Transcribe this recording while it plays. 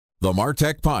The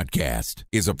Martech Podcast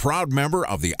is a proud member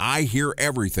of the I Hear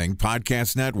Everything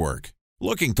Podcast Network.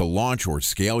 Looking to launch or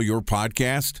scale your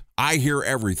podcast? I Hear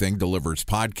Everything delivers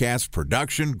podcast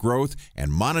production, growth,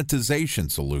 and monetization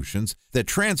solutions that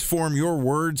transform your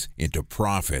words into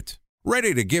profit.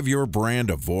 Ready to give your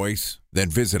brand a voice? Then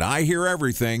visit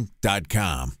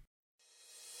iheareverything.com.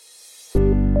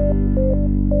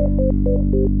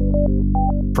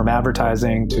 From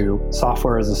advertising to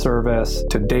software as a service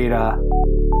to data.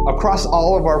 Across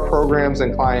all of our programs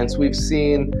and clients, we've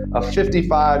seen a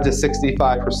 55 to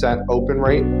 65% open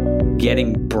rate.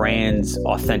 Getting brands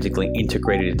authentically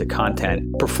integrated into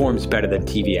content performs better than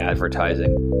TV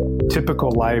advertising.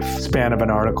 Typical lifespan of an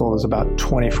article is about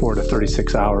 24 to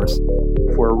 36 hours.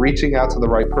 If we're reaching out to the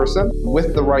right person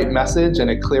with the right message and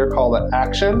a clear call to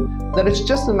action, then it's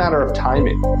just a matter of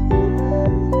timing.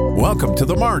 Welcome to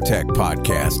the Martech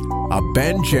Podcast, a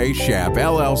Ben J. Schaap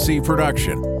LLC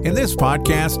production. In this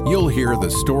podcast, you'll hear the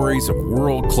stories of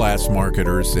world-class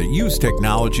marketers that use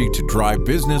technology to drive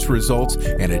business results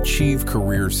and achieve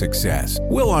career success.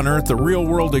 We'll unearth the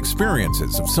real-world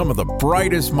experiences of some of the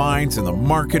brightest minds in the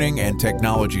marketing and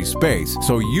technology space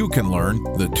so you can learn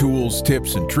the tools,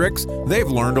 tips, and tricks they've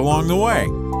learned along the way.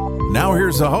 Now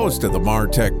here's the host of the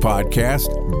Martech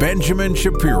Podcast, Benjamin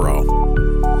Shapiro.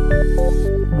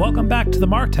 Welcome back to the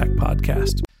Martech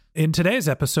Podcast. In today's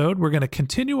episode, we're going to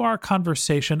continue our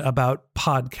conversation about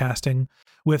podcasting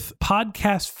with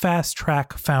Podcast Fast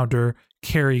Track founder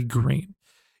Carey Green.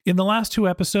 In the last two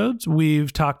episodes,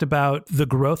 we've talked about the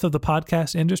growth of the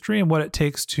podcast industry and what it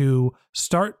takes to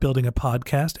start building a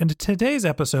podcast. And in today's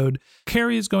episode,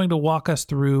 Carey is going to walk us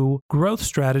through growth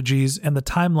strategies and the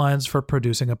timelines for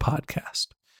producing a podcast.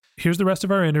 Here's the rest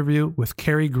of our interview with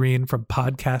Carey Green from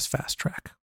Podcast Fast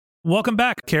Track. Welcome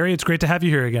back, Carey. It's great to have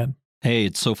you here again. Hey,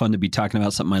 it's so fun to be talking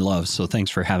about something I love. So thanks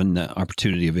for having the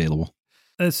opportunity available.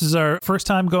 This is our first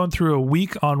time going through a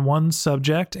week on one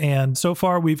subject. And so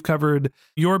far, we've covered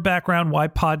your background, why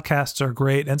podcasts are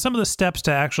great, and some of the steps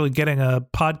to actually getting a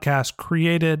podcast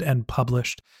created and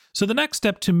published. So the next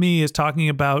step to me is talking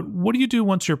about what do you do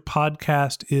once your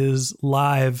podcast is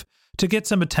live to get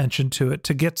some attention to it,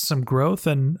 to get some growth.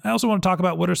 And I also want to talk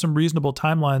about what are some reasonable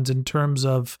timelines in terms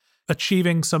of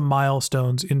achieving some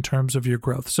milestones in terms of your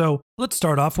growth. So let's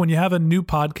start off. When you have a new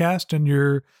podcast and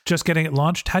you're just getting it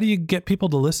launched, how do you get people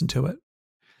to listen to it?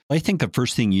 I think the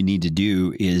first thing you need to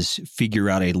do is figure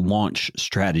out a launch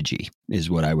strategy, is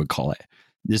what I would call it.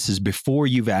 This is before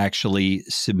you've actually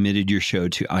submitted your show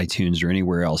to iTunes or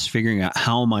anywhere else, figuring out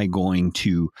how am I going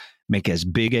to make as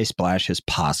big a splash as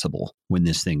possible when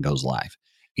this thing goes live.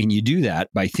 And you do that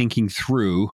by thinking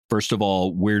through, first of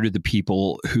all, where do the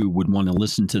people who would want to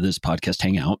listen to this podcast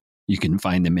hang out? You can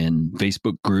find them in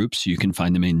Facebook groups. You can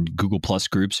find them in Google Plus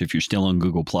groups if you're still on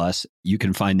Google Plus. You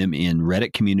can find them in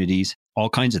Reddit communities, all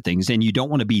kinds of things. And you don't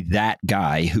want to be that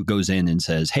guy who goes in and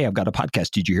says, hey, I've got a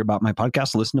podcast. Did you hear about my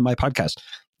podcast? Listen to my podcast.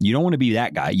 You don't want to be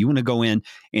that guy. You want to go in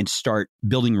and start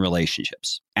building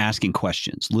relationships, asking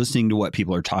questions, listening to what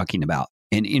people are talking about,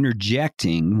 and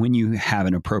interjecting when you have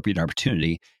an appropriate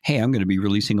opportunity. Hey, I'm going to be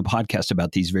releasing a podcast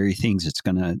about these very things. It's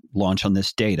going to launch on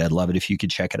this date. I'd love it if you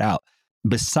could check it out.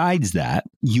 Besides that,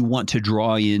 you want to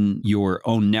draw in your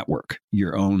own network,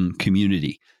 your own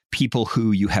community, people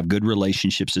who you have good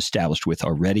relationships established with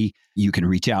already. You can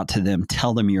reach out to them,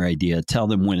 tell them your idea, tell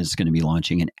them when it's going to be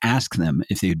launching, and ask them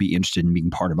if they'd be interested in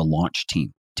being part of a launch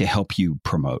team to help you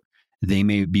promote. They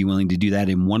may be willing to do that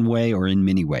in one way or in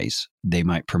many ways. They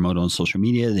might promote on social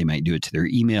media. They might do it to their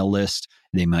email list.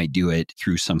 They might do it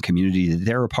through some community that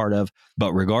they're a part of.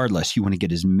 But regardless, you want to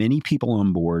get as many people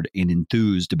on board and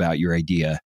enthused about your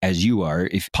idea as you are,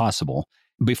 if possible,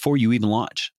 before you even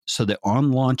launch. So that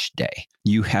on launch day,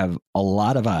 you have a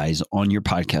lot of eyes on your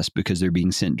podcast because they're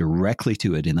being sent directly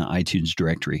to it in the iTunes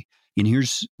directory. And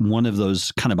here's one of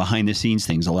those kind of behind the scenes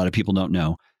things a lot of people don't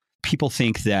know. People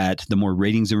think that the more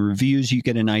ratings and reviews you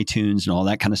get in iTunes and all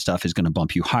that kind of stuff is going to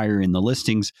bump you higher in the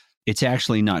listings. It's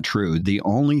actually not true. The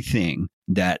only thing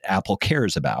that Apple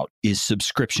cares about is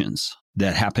subscriptions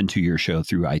that happen to your show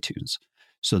through iTunes.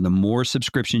 So the more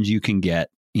subscriptions you can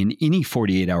get in any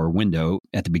 48-hour window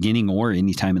at the beginning or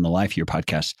any time in the life of your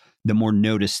podcast, the more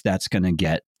notice that's going to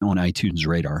get on iTunes'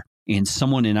 radar. And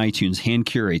someone in iTunes hand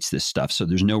curates this stuff. So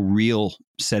there's no real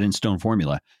set in stone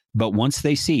formula. But once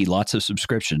they see lots of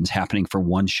subscriptions happening for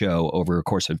one show over a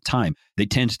course of time, they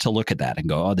tend to look at that and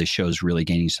go, oh, this show's really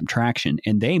gaining some traction.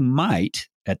 And they might,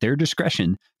 at their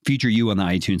discretion, feature you on the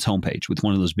iTunes homepage with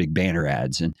one of those big banner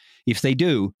ads. And if they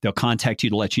do, they'll contact you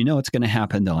to let you know it's going to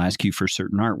happen. They'll ask you for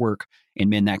certain artwork. And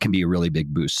man, that can be a really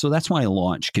big boost. So that's why a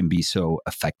launch can be so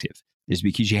effective. is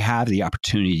because you have the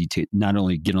opportunity to not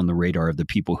only get on the radar of the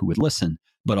people who would listen,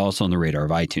 but also on the radar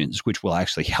of iTunes, which will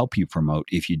actually help you promote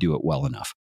if you do it well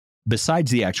enough. Besides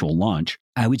the actual launch,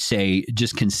 I would say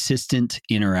just consistent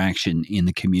interaction in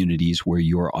the communities where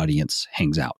your audience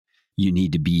hangs out. You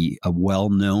need to be a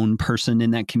well-known person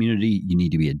in that community. You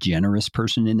need to be a generous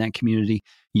person in that community.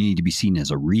 You need to be seen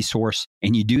as a resource.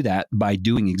 And you do that by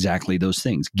doing exactly those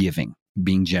things: giving,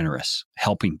 being generous,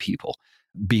 helping people,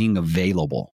 being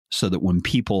available, so that when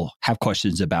people have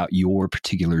questions about your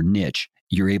particular niche,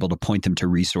 you're able to point them to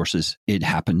resources. It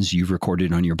happens you've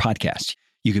recorded on your podcast.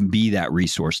 You can be that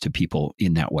resource to people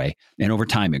in that way. And over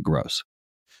time, it grows.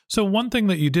 So one thing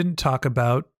that you didn't talk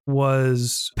about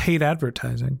was paid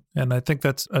advertising. And I think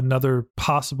that's another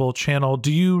possible channel.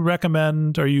 Do you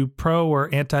recommend, are you pro or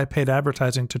anti-paid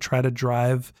advertising to try to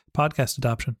drive podcast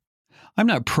adoption? I'm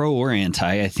not pro or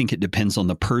anti. I think it depends on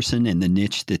the person and the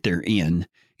niche that they're in.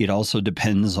 It also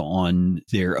depends on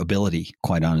their ability,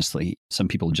 quite honestly. Some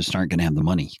people just aren't going to have the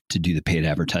money to do the paid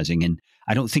advertising. And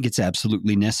I don't think it's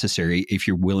absolutely necessary if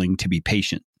you're willing to be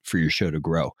patient for your show to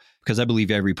grow. Because I believe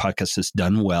every podcast that's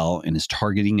done well and is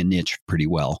targeting a niche pretty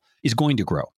well is going to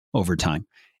grow over time.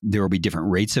 There will be different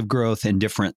rates of growth and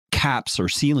different caps or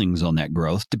ceilings on that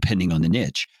growth depending on the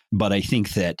niche. But I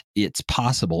think that it's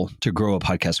possible to grow a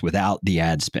podcast without the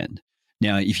ad spend.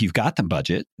 Now, if you've got the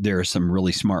budget, there are some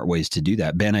really smart ways to do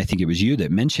that. Ben, I think it was you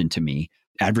that mentioned to me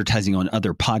advertising on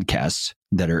other podcasts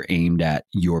that are aimed at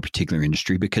your particular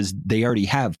industry, because they already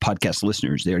have podcast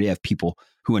listeners. They already have people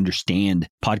who understand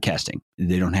podcasting.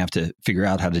 They don't have to figure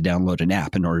out how to download an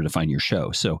app in order to find your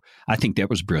show. So I think that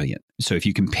was brilliant. So if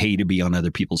you can pay to be on other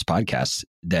people's podcasts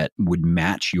that would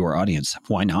match your audience,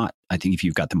 why not? I think if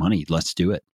you've got the money, let's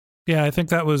do it. Yeah, I think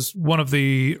that was one of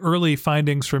the early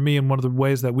findings for me and one of the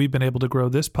ways that we've been able to grow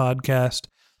this podcast.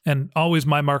 And always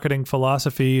my marketing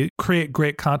philosophy: create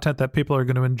great content that people are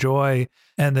going to enjoy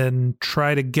and then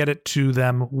try to get it to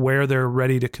them where they're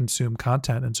ready to consume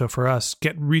content. And so for us,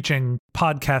 reaching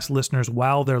podcast listeners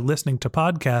while they're listening to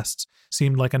podcasts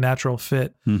seemed like a natural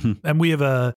fit. Mm-hmm. And we have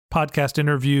a podcast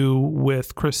interview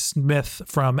with Chris Smith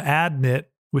from AdNet,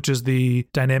 which is the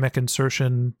dynamic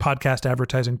insertion podcast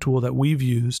advertising tool that we've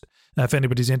used. If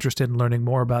anybody's interested in learning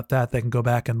more about that, they can go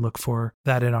back and look for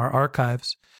that in our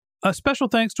archives. A special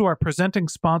thanks to our presenting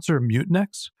sponsor,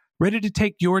 Mutinex. Ready to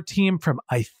take your team from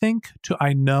I think to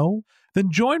I know? Then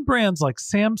join brands like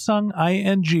Samsung,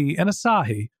 ING, and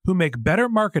Asahi who make better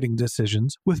marketing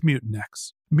decisions with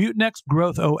Mutinex. Mutinex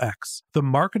Growth OX, the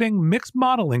marketing mix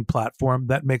modeling platform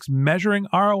that makes measuring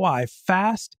ROI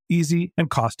fast, easy,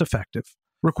 and cost-effective.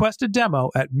 Request a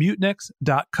demo at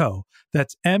mutinex.co.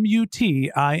 That's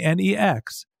MUTINEX.co.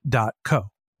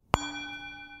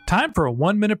 Time for a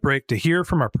 1-minute break to hear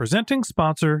from our presenting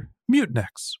sponsor,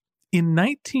 Mutinex. In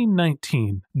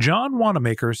 1919, John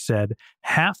Wanamaker said,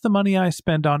 "Half the money I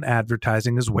spend on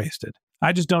advertising is wasted.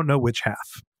 I just don't know which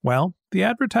half." Well, the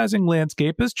advertising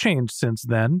landscape has changed since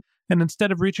then, and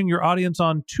instead of reaching your audience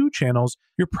on 2 channels,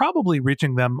 you're probably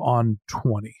reaching them on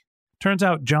 20. Turns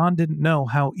out John didn't know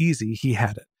how easy he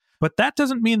had it. But that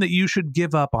doesn't mean that you should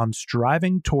give up on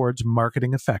striving towards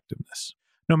marketing effectiveness.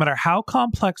 No matter how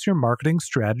complex your marketing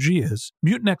strategy is,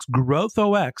 Mutinex Growth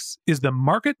OX is the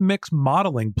market mix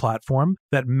modeling platform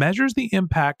that measures the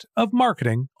impact of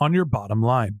marketing on your bottom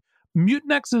line.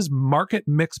 Mutinex's market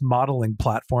mix modeling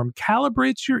platform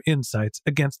calibrates your insights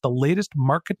against the latest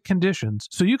market conditions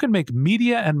so you can make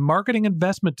media and marketing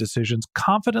investment decisions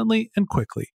confidently and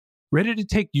quickly. Ready to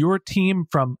take your team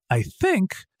from I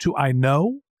think to I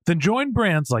know? Then join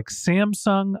brands like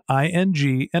Samsung,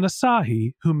 ING, and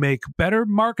Asahi who make better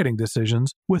marketing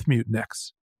decisions with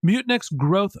Mutinex. Mutinex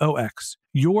Growth OX.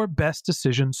 Your best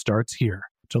decision starts here.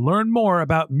 To learn more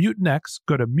about Mutinex,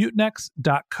 go to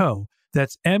mutinex.co.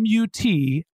 That's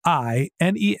MUTINEX.co.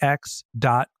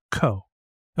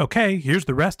 Okay, here's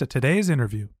the rest of today's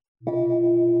interview.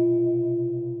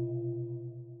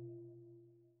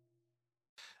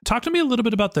 Talk to me a little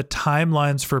bit about the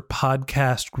timelines for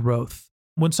podcast growth.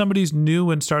 When somebody's new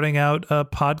and starting out a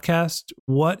podcast,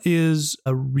 what is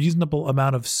a reasonable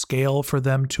amount of scale for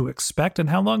them to expect, and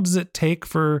how long does it take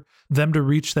for them to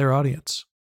reach their audience?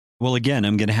 Well, again,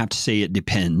 I'm going to have to say it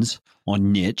depends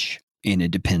on niche and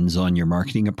it depends on your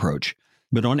marketing approach.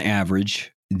 But on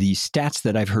average, the stats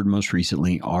that I've heard most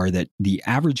recently are that the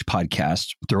average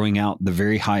podcast, throwing out the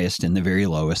very highest and the very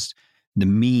lowest, the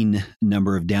mean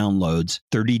number of downloads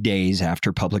 30 days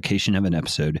after publication of an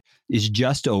episode is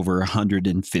just over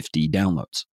 150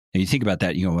 downloads. And you think about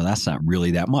that, you go, well, that's not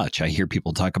really that much. I hear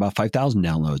people talk about 5,000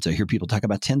 downloads. I hear people talk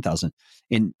about 10,000.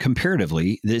 And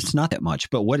comparatively, it's not that much.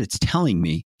 But what it's telling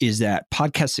me is that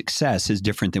podcast success is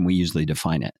different than we usually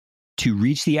define it. to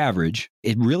reach the average,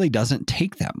 it really doesn't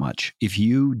take that much. If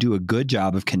you do a good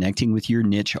job of connecting with your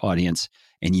niche audience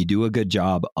and you do a good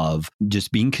job of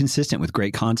just being consistent with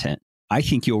great content, I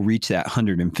think you'll reach that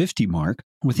 150 mark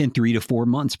within 3 to 4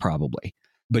 months probably.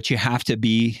 But you have to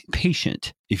be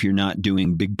patient if you're not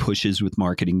doing big pushes with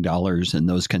marketing dollars and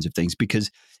those kinds of things,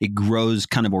 because it grows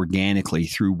kind of organically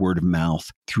through word of mouth,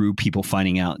 through people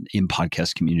finding out in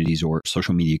podcast communities or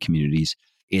social media communities.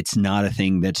 It's not a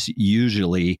thing that's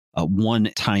usually a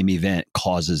one-time event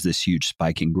causes this huge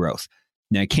spike in growth.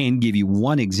 Now, I can give you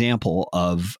one example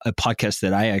of a podcast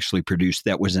that I actually produced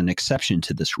that was an exception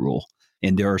to this rule.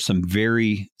 And there are some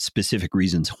very specific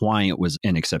reasons why it was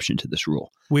an exception to this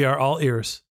rule. We are all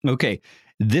ears. Okay.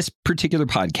 This particular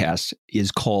podcast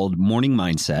is called Morning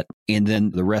Mindset. And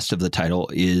then the rest of the title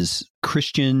is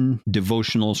Christian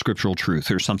Devotional Scriptural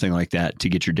Truth or something like that to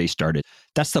get your day started.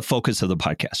 That's the focus of the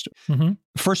podcast. Mm-hmm.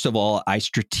 First of all, I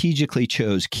strategically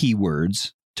chose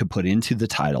keywords to put into the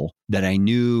title that I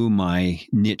knew my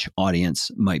niche audience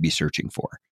might be searching for.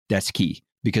 That's key.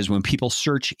 Because when people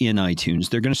search in iTunes,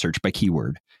 they're going to search by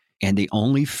keyword. And the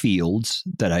only fields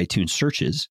that iTunes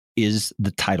searches is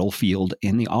the title field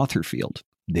and the author field.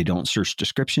 They don't search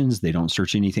descriptions. They don't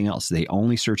search anything else. They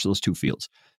only search those two fields.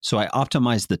 So I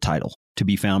optimized the title to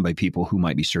be found by people who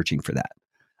might be searching for that.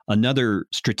 Another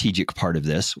strategic part of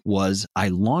this was I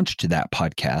launched that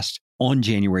podcast on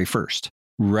January 1st.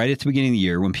 Right at the beginning of the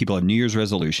year, when people have New Year's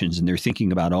resolutions and they're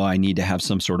thinking about, I need to have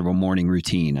some sort of a morning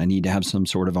routine. I need to have some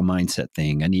sort of a mindset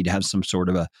thing. I need to have some sort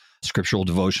of a scriptural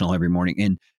devotional every morning.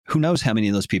 And who knows how many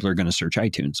of those people are going to search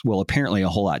iTunes? Well, apparently a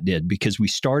whole lot did, because we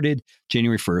started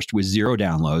January 1st with 0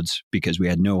 downloads because we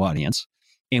had no audience.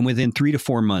 And within 3 to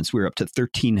 4 months, we were up to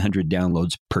 1,300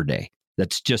 downloads per day.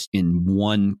 That's just in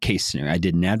one case scenario. I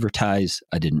didn't advertise.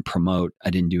 I didn't promote.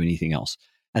 I didn't do anything else.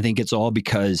 I think it's all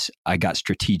because I got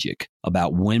strategic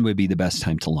about when would be the best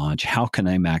time to launch. How can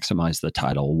I maximize the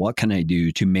title? What can I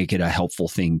do to make it a helpful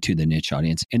thing to the niche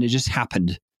audience? And it just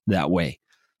happened that way.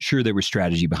 Sure, there was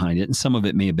strategy behind it, and some of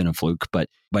it may have been a fluke, but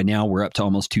by now we're up to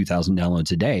almost 2,000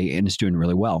 downloads a day, and it's doing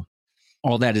really well.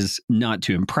 All that is not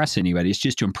to impress anybody. It's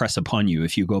just to impress upon you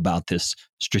if you go about this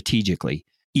strategically,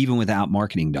 even without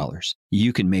marketing dollars,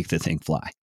 you can make the thing fly.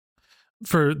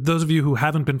 For those of you who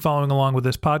haven't been following along with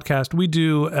this podcast, we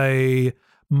do a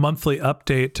monthly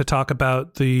update to talk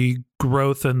about the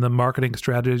growth and the marketing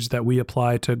strategies that we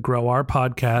apply to grow our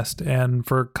podcast. And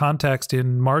for context,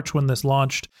 in March when this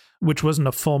launched, which wasn't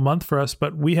a full month for us,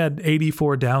 but we had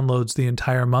 84 downloads the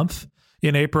entire month.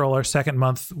 In April, our second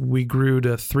month, we grew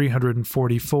to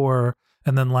 344.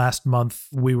 And then last month,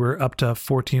 we were up to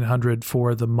 1,400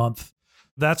 for the month.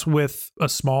 That's with a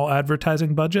small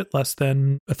advertising budget, less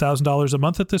than $1,000 a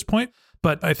month at this point.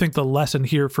 But I think the lesson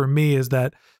here for me is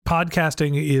that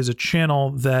podcasting is a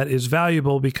channel that is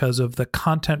valuable because of the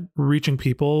content reaching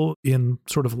people in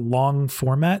sort of long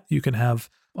format. You can have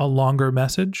a longer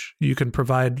message. You can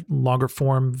provide longer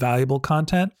form, valuable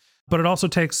content, but it also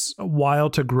takes a while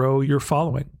to grow your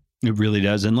following. It really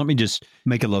does. And let me just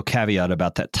make a little caveat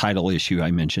about that title issue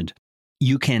I mentioned.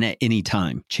 You can at any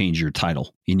time change your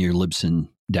title in your Libsyn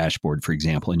dashboard, for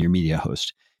example, in your media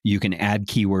host. You can add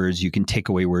keywords, you can take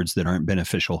away words that aren't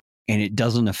beneficial, and it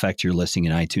doesn't affect your listing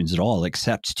in iTunes at all,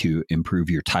 except to improve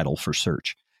your title for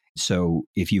search. So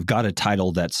if you've got a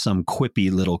title that's some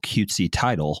quippy little cutesy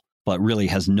title, but really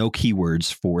has no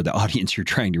keywords for the audience you're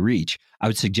trying to reach, I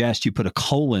would suggest you put a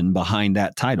colon behind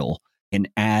that title and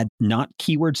add not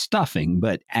keyword stuffing,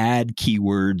 but add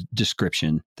keyword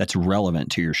description that's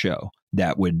relevant to your show.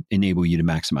 That would enable you to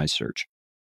maximize search.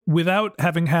 Without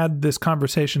having had this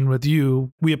conversation with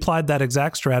you, we applied that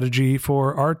exact strategy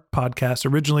for our podcast.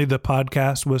 Originally, the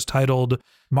podcast was titled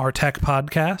Martech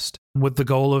Podcast, with the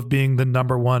goal of being the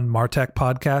 #1 Martech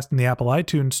podcast in the Apple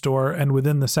iTunes store. And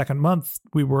within the second month,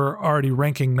 we were already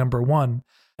ranking #1.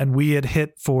 And we had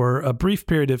hit for a brief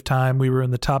period of time, we were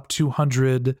in the top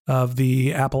 200 of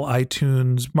the Apple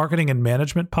iTunes marketing and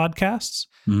management podcasts.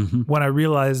 Mm-hmm. When I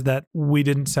realized that we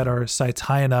didn't set our sights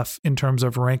high enough in terms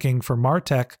of ranking for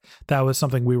Martech, that was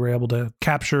something we were able to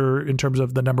capture in terms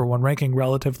of the #1 ranking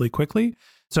relatively quickly.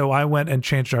 So I went and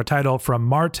changed our title from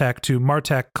Martech to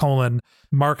Martech :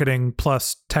 marketing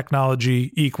plus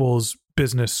technology equals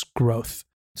business growth.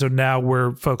 So now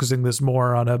we're focusing this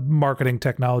more on a marketing,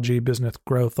 technology, business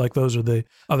growth. Like those are the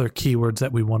other keywords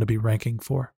that we want to be ranking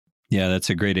for. Yeah, that's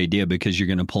a great idea because you're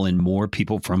going to pull in more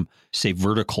people from, say,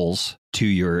 verticals to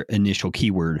your initial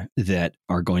keyword that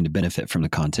are going to benefit from the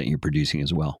content you're producing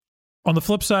as well. On the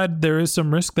flip side, there is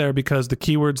some risk there because the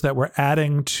keywords that we're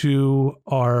adding to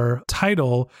our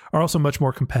title are also much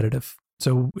more competitive.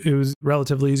 So it was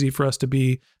relatively easy for us to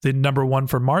be the number one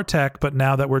for MarTech, but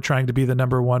now that we're trying to be the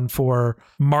number one for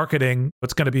marketing,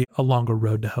 it's going to be a longer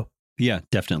road to hoe. Yeah,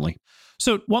 definitely.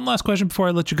 So one last question before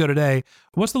I let you go today.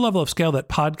 What's the level of scale that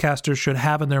podcasters should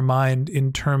have in their mind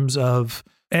in terms of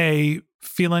A,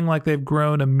 feeling like they've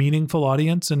grown a meaningful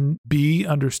audience, and B,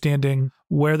 understanding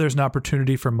where there's an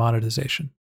opportunity for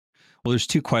monetization? Well, there's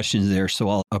two questions there, so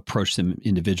I'll approach them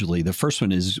individually. The first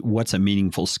one is, what's a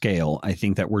meaningful scale? I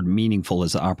think that word meaningful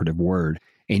is the operative word,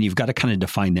 and you've got to kind of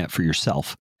define that for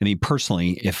yourself. I mean,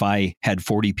 personally, if I had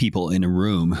 40 people in a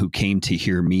room who came to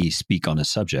hear me speak on a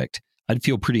subject, I'd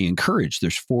feel pretty encouraged.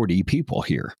 There's 40 people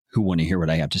here who want to hear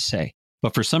what I have to say.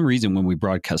 But for some reason, when we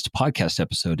broadcast a podcast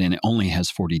episode and it only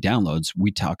has 40 downloads, we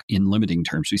talk in limiting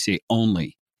terms. We say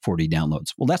only 40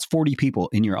 downloads. Well, that's 40 people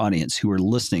in your audience who are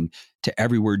listening to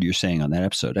every word you're saying on that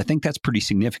episode. I think that's pretty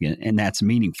significant and that's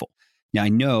meaningful. Now, I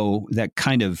know that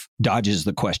kind of dodges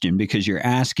the question because you're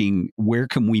asking, where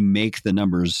can we make the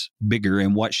numbers bigger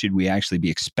and what should we actually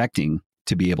be expecting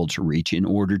to be able to reach in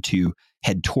order to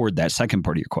head toward that second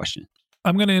part of your question?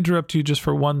 I'm going to interrupt you just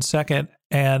for 1 second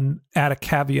and add a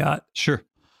caveat. Sure.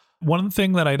 One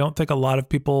thing that I don't think a lot of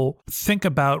people think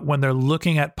about when they're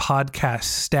looking at podcast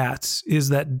stats is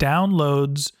that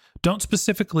downloads don't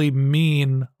specifically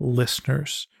mean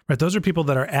listeners, right? Those are people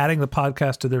that are adding the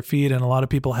podcast to their feed, and a lot of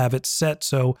people have it set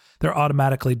so they're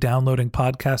automatically downloading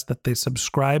podcasts that they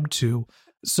subscribe to.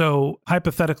 So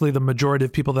hypothetically, the majority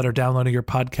of people that are downloading your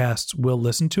podcasts will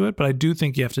listen to it, but I do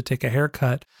think you have to take a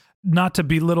haircut. Not to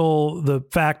belittle the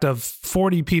fact of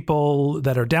 40 people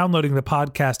that are downloading the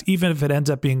podcast, even if it ends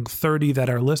up being 30 that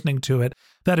are listening to it,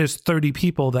 that is 30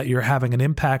 people that you're having an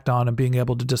impact on and being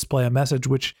able to display a message,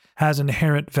 which has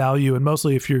inherent value. And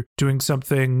mostly if you're doing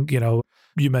something,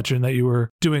 you mentioned that you were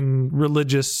doing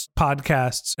religious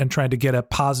podcasts and trying to get a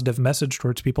positive message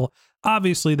towards people.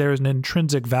 Obviously, there is an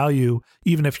intrinsic value,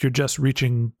 even if you're just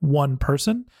reaching one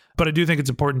person. But I do think it's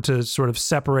important to sort of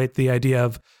separate the idea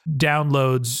of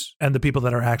downloads and the people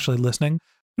that are actually listening.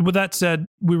 With that said,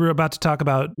 we were about to talk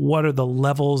about what are the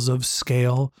levels of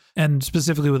scale, and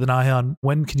specifically with an eye on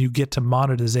when can you get to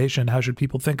monetization? How should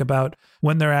people think about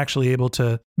when they're actually able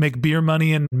to make beer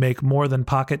money and make more than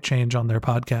pocket change on their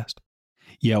podcast?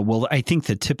 Yeah, well, I think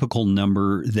the typical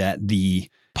number that the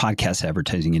podcast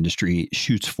advertising industry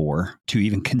shoots for to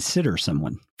even consider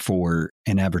someone for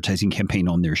an advertising campaign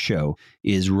on their show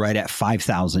is right at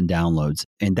 5,000 downloads.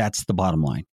 And that's the bottom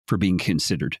line for being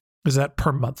considered. Is that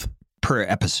per month? Per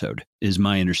episode is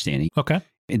my understanding. Okay.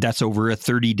 And that's over a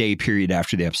 30-day period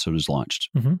after the episode is launched.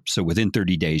 Mm-hmm. So within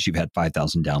 30 days, you've had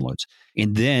 5,000 downloads.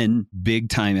 And then big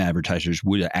time advertisers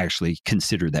would actually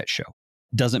consider that show.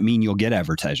 Doesn't mean you'll get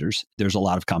advertisers. There's a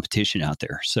lot of competition out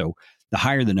there. So the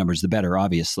higher the numbers, the better,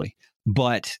 obviously.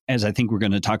 But as I think we're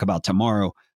going to talk about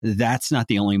tomorrow, that's not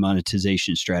the only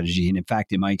monetization strategy. And in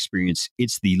fact, in my experience,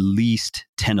 it's the least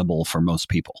tenable for most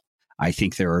people. I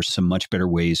think there are some much better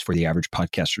ways for the average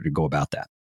podcaster to go about that.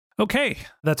 Okay,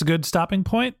 that's a good stopping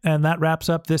point, and that wraps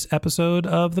up this episode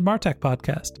of the MarTech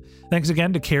Podcast. Thanks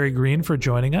again to Carrie Green for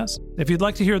joining us. If you'd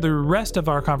like to hear the rest of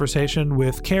our conversation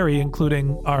with Carrie,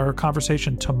 including our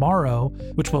conversation tomorrow,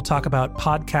 which will talk about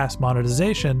podcast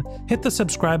monetization, hit the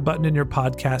subscribe button in your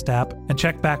podcast app and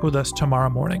check back with us tomorrow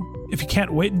morning. If you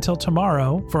can't wait until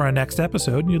tomorrow for our next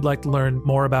episode and you'd like to learn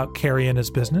more about Carrie and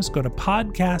his business, go to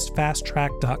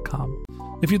podcastfasttrack.com.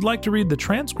 If you'd like to read the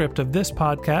transcript of this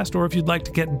podcast, or if you'd like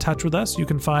to get in touch with us, you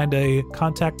can find a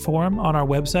contact form on our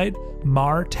website,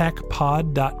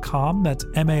 martechpod.com. That's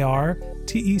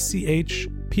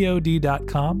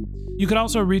martechpod.com. You can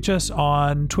also reach us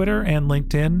on Twitter and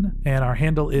LinkedIn, and our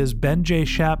handle is Ben J.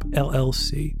 Shap,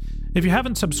 LLC. If you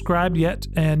haven't subscribed yet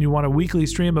and you want a weekly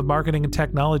stream of marketing and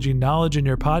technology knowledge in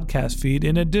your podcast feed,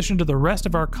 in addition to the rest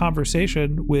of our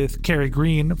conversation with Carrie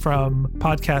Green from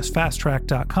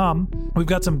podcastfasttrack.com, we've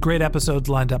got some great episodes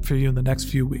lined up for you in the next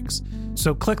few weeks.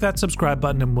 So click that subscribe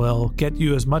button and we'll get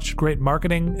you as much great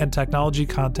marketing and technology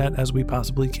content as we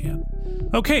possibly can.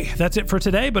 Okay, that's it for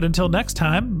today, but until next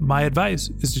time, my advice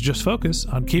is to just focus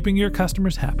on keeping your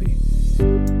customers happy.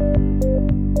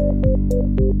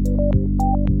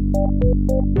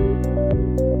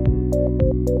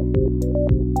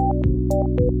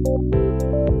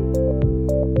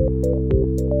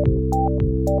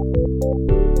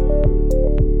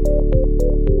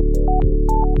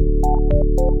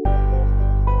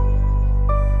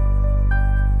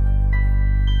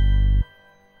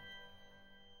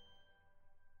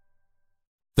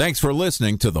 Thanks for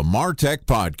listening to the MarTech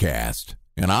Podcast,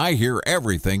 and I Hear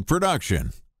Everything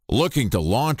production. Looking to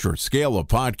launch or scale a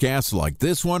podcast like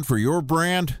this one for your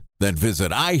brand? Then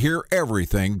visit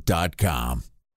iheareverything.com.